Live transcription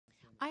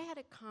I had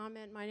a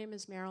comment. My name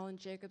is Marilyn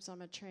Jacobs.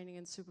 I'm a training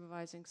and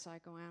supervising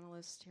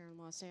psychoanalyst here in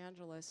Los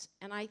Angeles.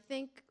 And I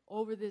think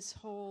over this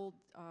whole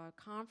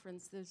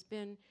conference, there's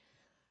been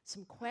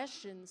some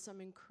questions, some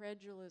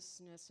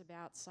incredulousness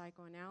about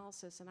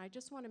psychoanalysis. And I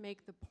just want to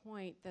make the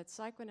point that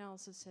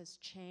psychoanalysis has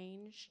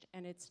changed,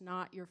 and it's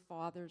not your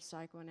father's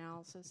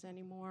psychoanalysis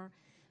anymore.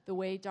 The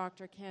way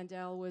Dr.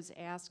 Kandel was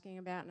asking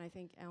about, and I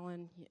think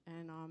Ellen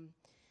and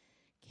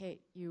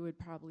Kate, you would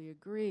probably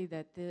agree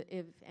that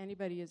if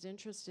anybody is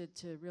interested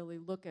to really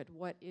look at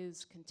what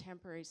is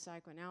contemporary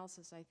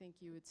psychoanalysis, I think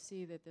you would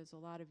see that there's a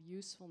lot of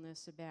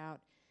usefulness about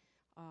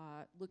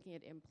looking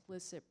at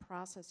implicit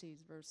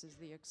processes versus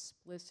the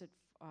explicit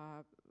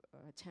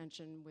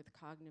attention with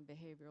cognitive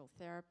behavioral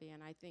therapy.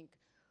 And I think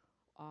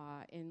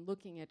in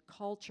looking at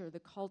culture, the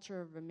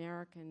culture of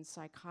American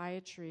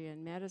psychiatry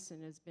and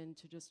medicine has been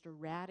to just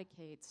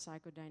eradicate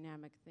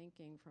psychodynamic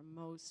thinking from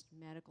most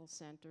medical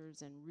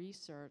centers and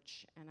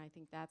research, and I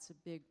think that's a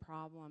big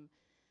problem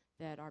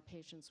that our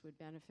patients would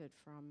benefit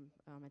from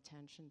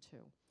attention to.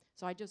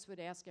 So I just would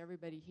ask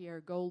everybody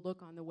here, go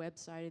look on the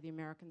website of the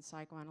American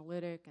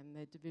Psychoanalytic and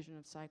the Division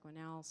of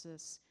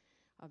Psychoanalysis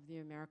of the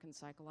American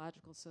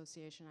Psychological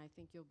Association. I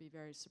think you'll be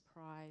very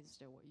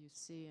surprised at what you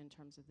see in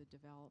terms of the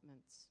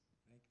developments.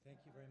 Thank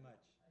you very much.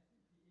 I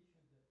think the issue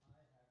that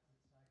I have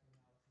with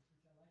psychoanalysis, which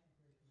I like a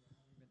great deal,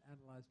 having been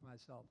analyzed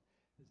myself,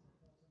 is I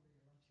told somebody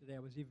at lunch today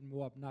I was even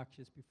more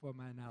obnoxious before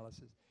my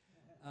analysis,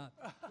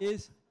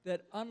 is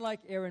that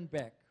unlike Aaron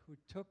Beck, who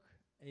took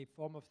a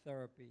form of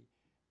therapy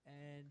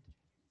and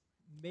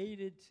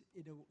made it,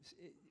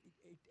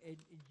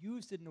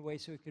 used it in a way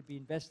so it could be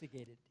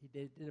investigated. He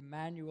did a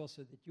manual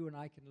so that you and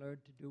I can learn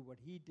to do what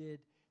he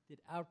did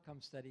outcome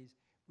studies.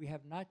 We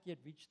have not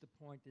yet reached the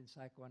point in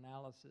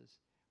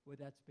psychoanalysis where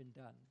that's been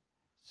done.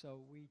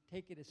 So we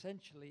take it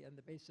essentially on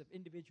the basis of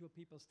individual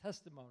people's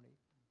testimony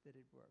that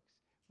it works.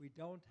 We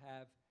don't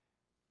have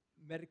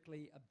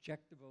medically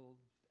objective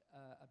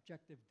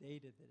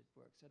data that it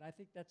works. And I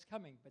think that's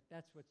coming, but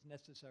that's what's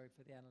necessary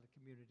for the analytic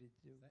community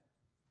to do.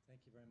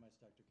 Thank you very much,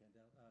 Dr.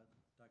 Kandel.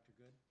 Dr.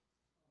 Good?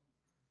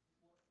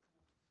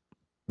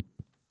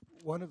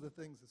 One of the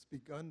things that's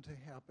begun to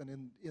happen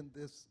in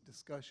this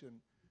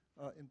discussion,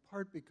 in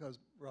part because,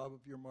 Rob,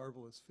 of your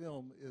marvelous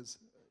film, is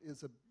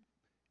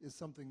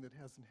something that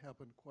hasn't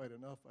happened quite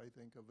enough, I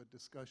think, of a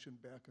discussion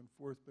back and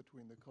forth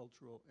between the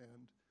cultural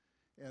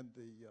and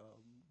the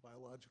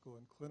biological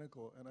and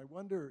clinical. And I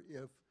wonder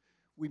if,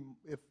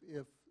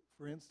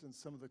 for instance,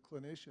 some of the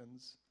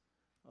clinicians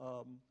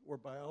or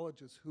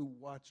biologists who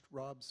watched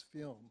Rob's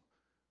film,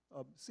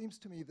 seems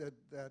to me that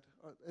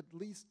at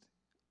least,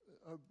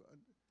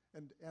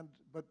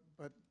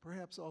 but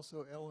perhaps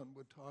also Ellen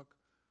would talk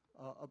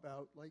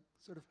about, like,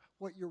 sort of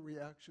what your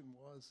reaction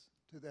was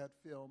to that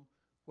film,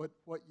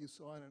 what you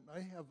saw in it. And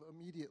I have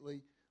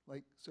immediately,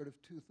 like, sort of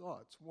two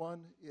thoughts.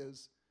 One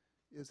is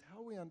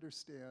how we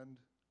understand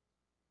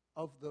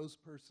of those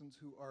persons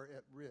who are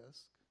at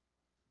risk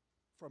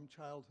from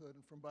childhood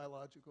and from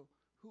biological,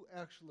 who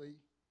actually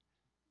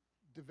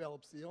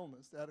develops the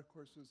illness. That, of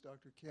course, was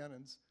Dr.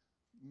 Cannon's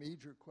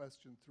major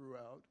question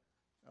throughout,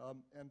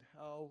 and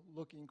how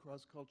looking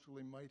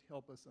cross-culturally might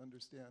help us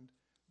understand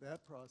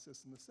that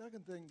process. And the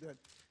second thing that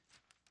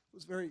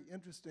was very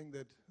interesting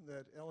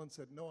that Ellen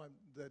said, no,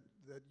 that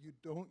you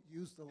don't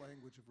use the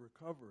language of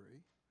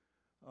recovery,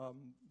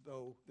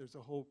 though there's a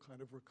whole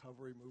kind of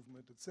recovery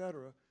movement, et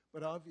cetera.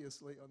 But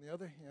obviously, on the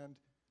other hand,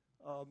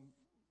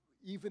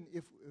 even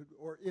if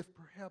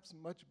perhaps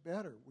much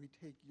better, we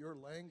take your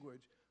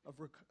language of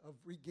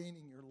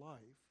regaining your life,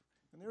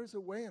 and there is a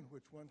way in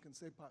which one can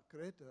say Pat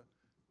Creta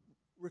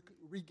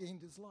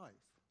regained his life.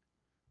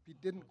 He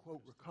didn't,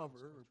 quote,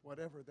 recover, or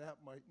whatever that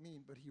might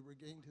mean, but he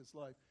regained his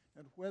life.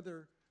 And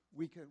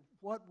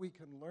what we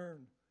can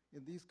learn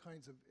in these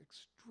kinds of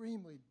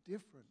extremely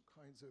different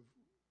kinds of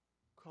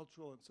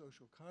cultural and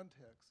social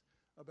contexts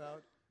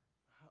about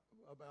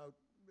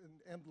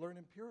and learn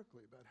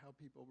empirically about how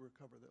people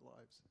recover their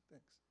lives.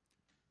 Thanks.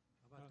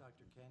 How about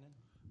Dr. Cannon?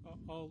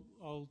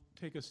 I'll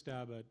take a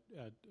stab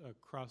at a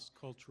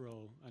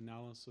cross-cultural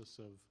analysis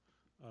of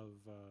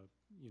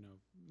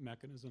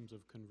mechanisms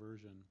of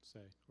conversion, say,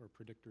 or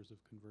predictors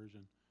of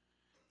conversion.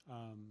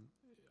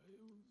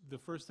 The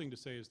first thing to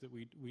say is that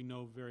we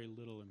know very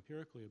little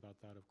empirically about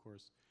that, of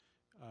course,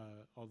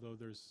 although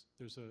there's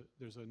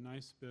a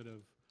nice bit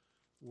of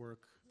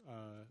work.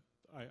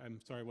 I'm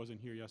sorry I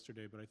wasn't here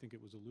yesterday, but I think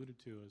it was alluded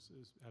to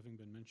as having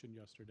been mentioned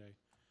yesterday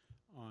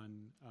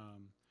on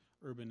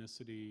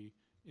urbanicity,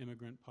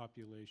 immigrant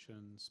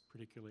populations,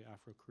 particularly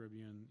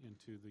Afro-Caribbean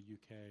into the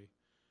UK,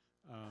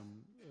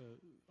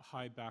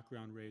 high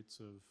background rates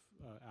of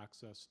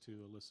access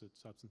to illicit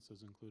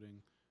substances,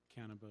 including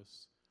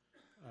cannabis.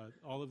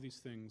 All of these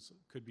things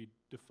could be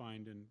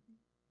defined in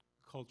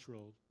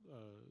cultural,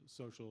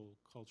 social,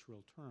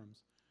 cultural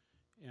terms,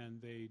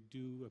 and they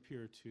do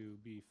appear to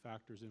be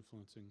factors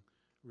influencing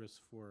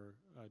risk for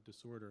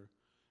disorder.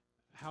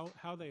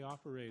 How they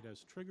operate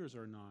as triggers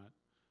or not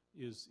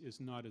is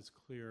not as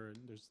clear,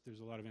 and there's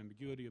a lot of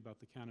ambiguity about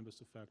the cannabis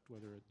effect,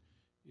 whether it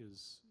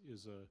is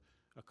a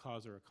a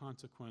cause or a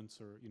consequence,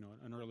 or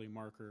an early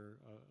marker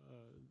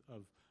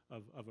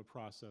of a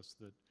process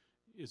that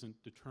isn't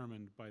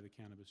determined by the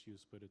cannabis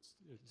use, but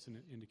it's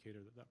an indicator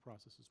that that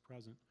process is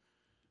present.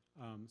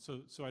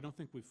 So I don't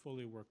think we've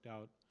fully worked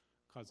out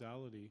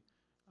causality,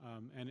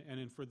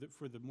 and for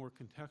the more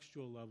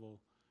contextual level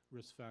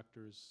risk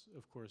factors,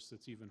 of course,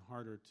 it's even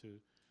harder to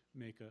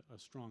make a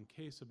strong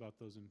case about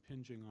those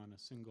impinging on a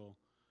single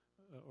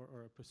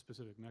or a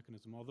specific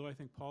mechanism. Although I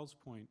think Paul's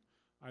point,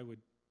 I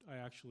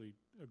actually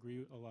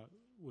agree a lot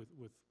with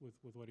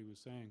what he was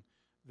saying,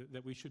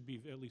 that we should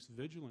be at least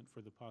vigilant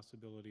for the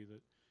possibility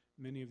that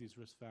many of these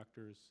risk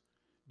factors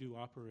do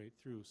operate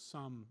through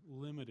some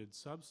limited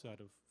subset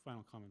of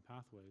final common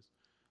pathways.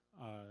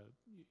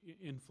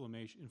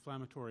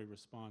 Inflammatory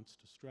response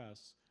to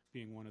stress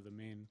being one of the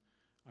main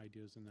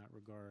ideas in that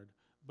regard.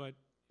 But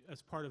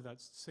as part of that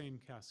same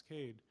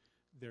cascade,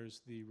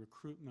 there's the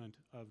recruitment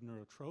of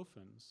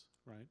neurotrophins,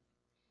 right?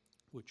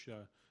 Which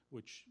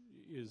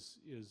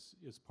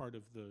is part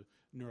of the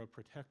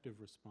neuroprotective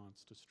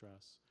response to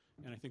stress.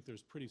 And I think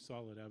there's pretty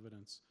solid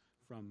evidence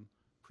from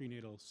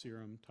prenatal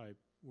serum type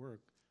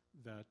work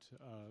that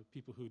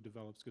people who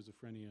develop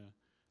schizophrenia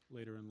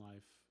later in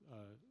life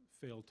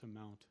fail to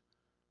mount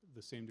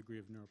the same degree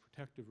of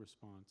neuroprotective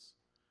response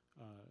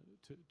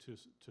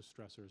to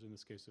stressors. In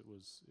this case, it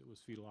was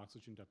fetal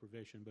oxygen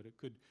deprivation, but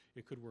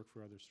it could work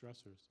for other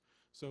stressors.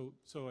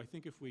 So I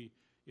think if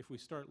we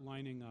start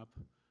lining up,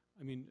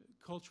 I mean,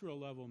 cultural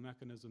level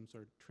mechanisms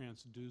are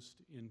transduced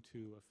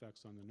into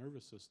effects on the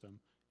nervous system,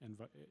 and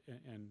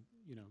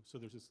so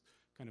there's this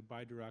kind of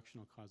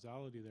bidirectional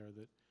causality there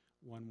that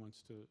one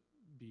wants to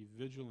be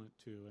vigilant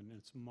to, and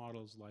it's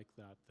models like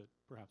that that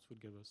perhaps would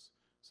give us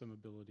some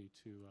ability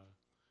to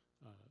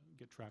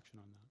get traction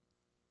on that.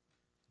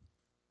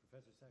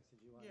 Professor Sachs, did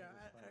you want Yeah, to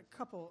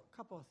respond? a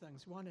couple of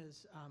things. One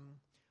is,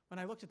 when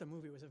I looked at the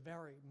movie, it was a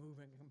very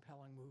moving,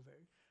 compelling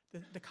movie.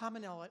 The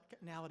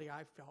commonality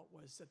I felt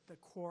was that the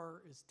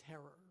core is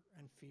terror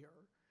and fear,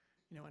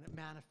 and it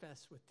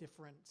manifests with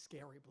different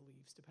scary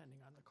beliefs depending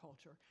on the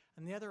culture.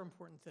 And the other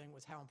important thing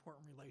was how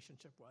important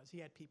relationship was. He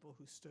had people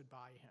who stood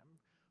by him,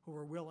 who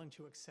were willing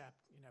to accept,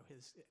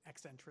 his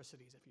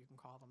eccentricities, if you can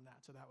call them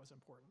that. So that was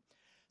important.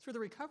 Through the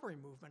recovery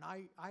movement,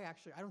 I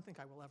don't think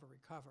I will ever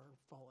recover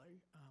fully.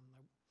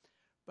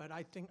 But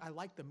I think I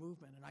like the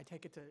movement, and I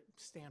take it to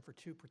stand for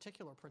two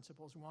particular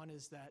principles. One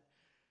is that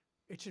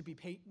it should be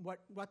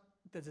what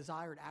the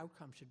desired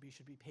outcome should be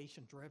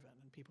patient-driven,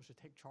 and people should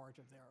take charge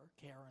of their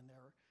care and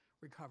their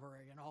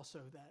recovery, and also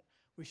that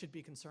we should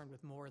be concerned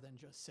with more than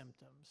just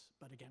symptoms,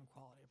 but again,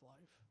 quality of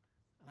life.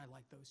 And I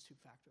like those two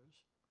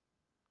factors.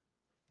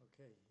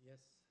 Okay,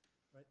 yes,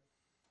 right.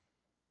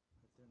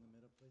 Right there in the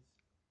middle, please.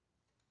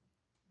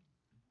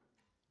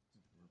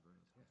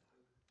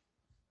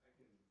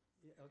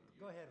 Yeah,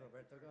 go ahead,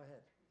 Roberto, go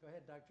ahead. Go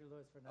ahead, Dr.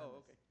 Luis Fernandez.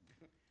 Oh, okay.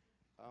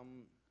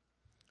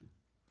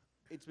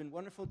 It's been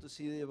wonderful to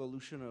see the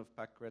evolution of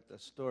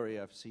Pacreta's story.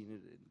 I've seen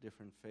it in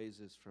different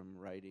phases, from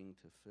writing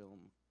to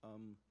film.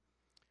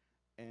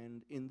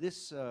 And in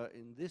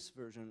this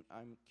version,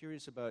 I'm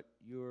curious about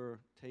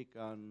your take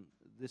on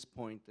this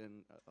point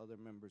and other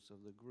members of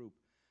the group.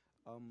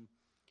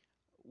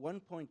 One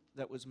point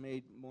that was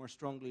made more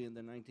strongly in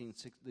the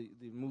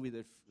movie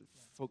that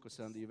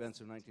focused on the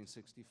events of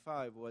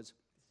 1965 was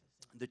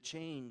the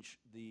change,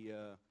 the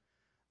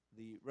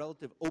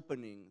relative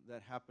opening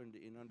that happened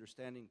in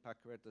understanding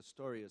Pacreta's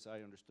story, as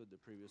I understood the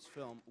previous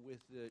film, with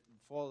the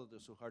fall of the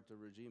Suharto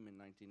regime in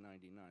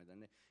 1999.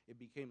 And it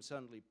became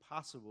suddenly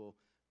possible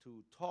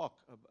to talk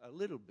a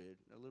little bit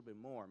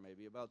more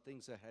maybe, about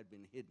things that had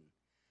been hidden.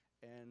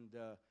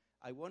 And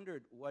I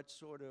wondered what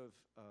sort of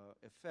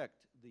effect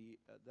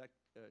that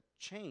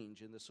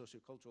change in the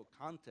sociocultural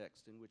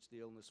context in which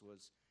the illness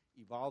was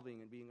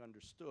evolving and being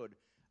understood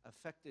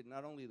affected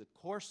not only the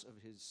course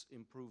of his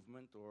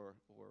improvement or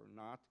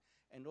not,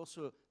 and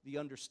also the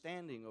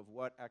understanding of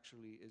what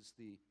actually is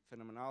the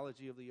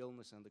phenomenology of the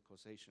illness and the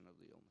causation of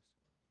the illness.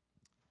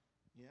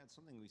 Yeah, it's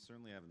something we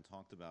certainly haven't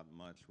talked about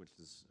much, which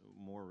is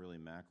more really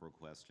macro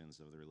questions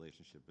of the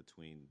relationship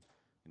between,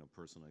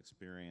 personal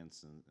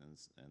experience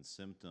and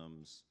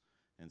symptoms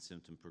and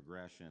symptom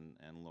progression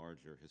and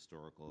larger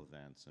historical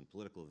events and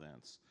political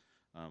events.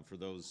 For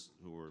those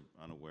who are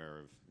unaware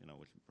of,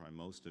 which probably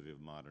most of you of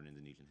modern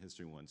Indonesian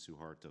history, when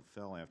Suharto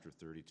fell after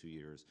 32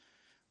 years,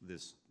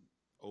 this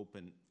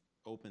opened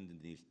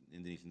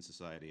Indonesian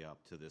society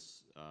up to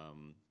this,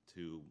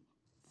 to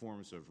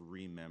forms of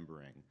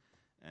remembering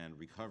and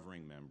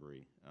recovering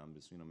memory.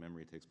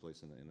 Memory takes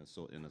place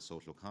in a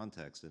social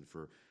context, and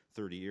for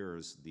 30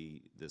 years,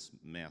 this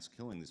mass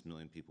killing, this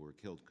million people were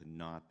killed, could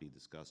not be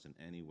discussed in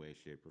any way,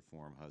 shape, or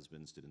form.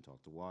 Husbands didn't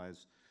talk to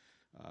wives.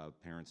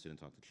 Parents didn't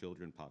talk to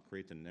children.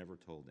 Pacreta never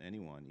told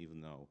anyone,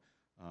 even though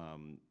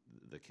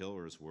the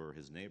killers were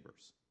his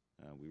neighbors.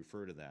 We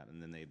refer to that,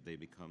 and then they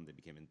became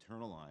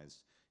internalized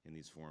in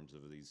these forms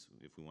of these,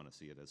 if we want to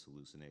see it as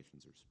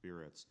hallucinations or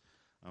spirits.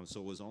 So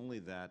it was only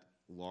that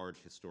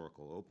large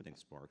historical opening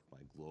sparked by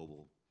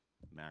global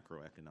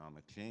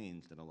macroeconomic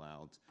change that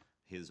allowed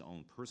his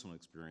own personal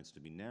experience to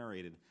be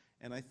narrated,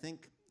 And I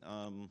think,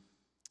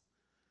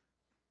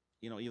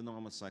 even though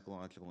I'm a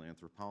psychological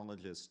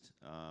anthropologist,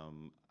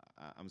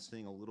 I'm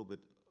staying a little bit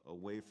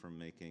away from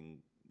making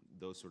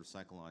those sort of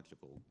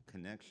psychological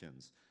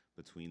connections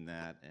between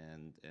that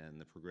and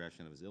the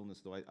progression of his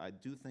illness, though I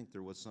do think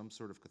there was some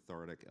sort of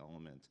cathartic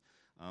element.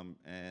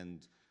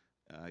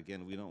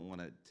 Again, we don't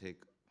want to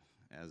take,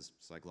 as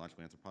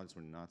psychological anthropologists,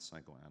 we're not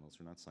psychoanalysts,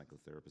 we're not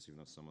psychotherapists, even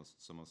though some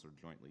of us are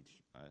jointly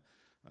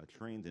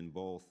trained in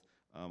both.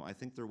 I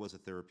think there was a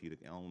therapeutic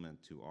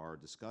element to our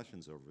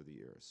discussions over the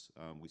years.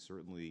 We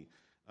certainly,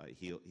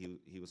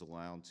 he was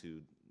allowed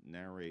to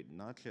narrate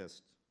not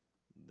just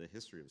the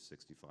history of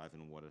 65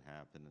 and what had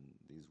happened and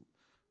these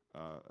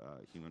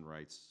human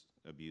rights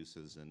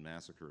abuses and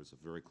massacres of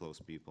very close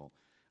people,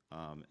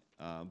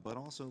 but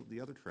also the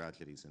other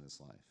tragedies in his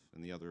life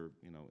and the other,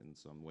 in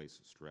some ways,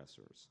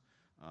 stressors.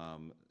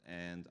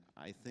 And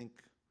I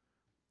think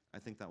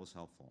that was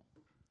helpful,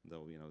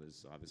 though,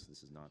 obviously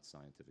this is not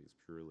scientific, it's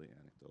purely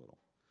anecdotal.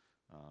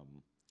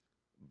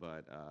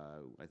 But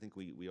I think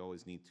we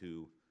always need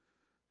to,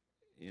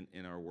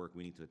 in our work,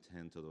 we need to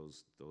attend to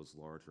those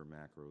larger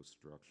macro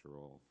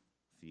structural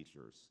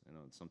features.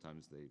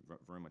 Sometimes they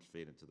very much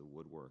fade into the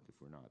woodwork if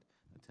we're not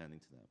attending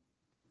to them.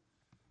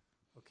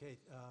 Okay,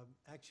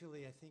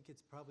 actually, I think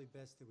it's probably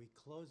best that we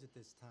close at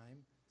this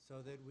time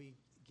so that we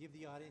give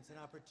the audience an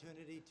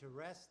opportunity to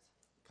rest,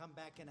 come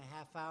back in a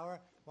half hour.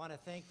 Want to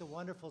thank the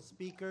wonderful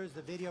speakers,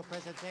 the video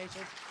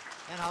presentation,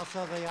 and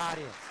also the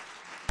audience.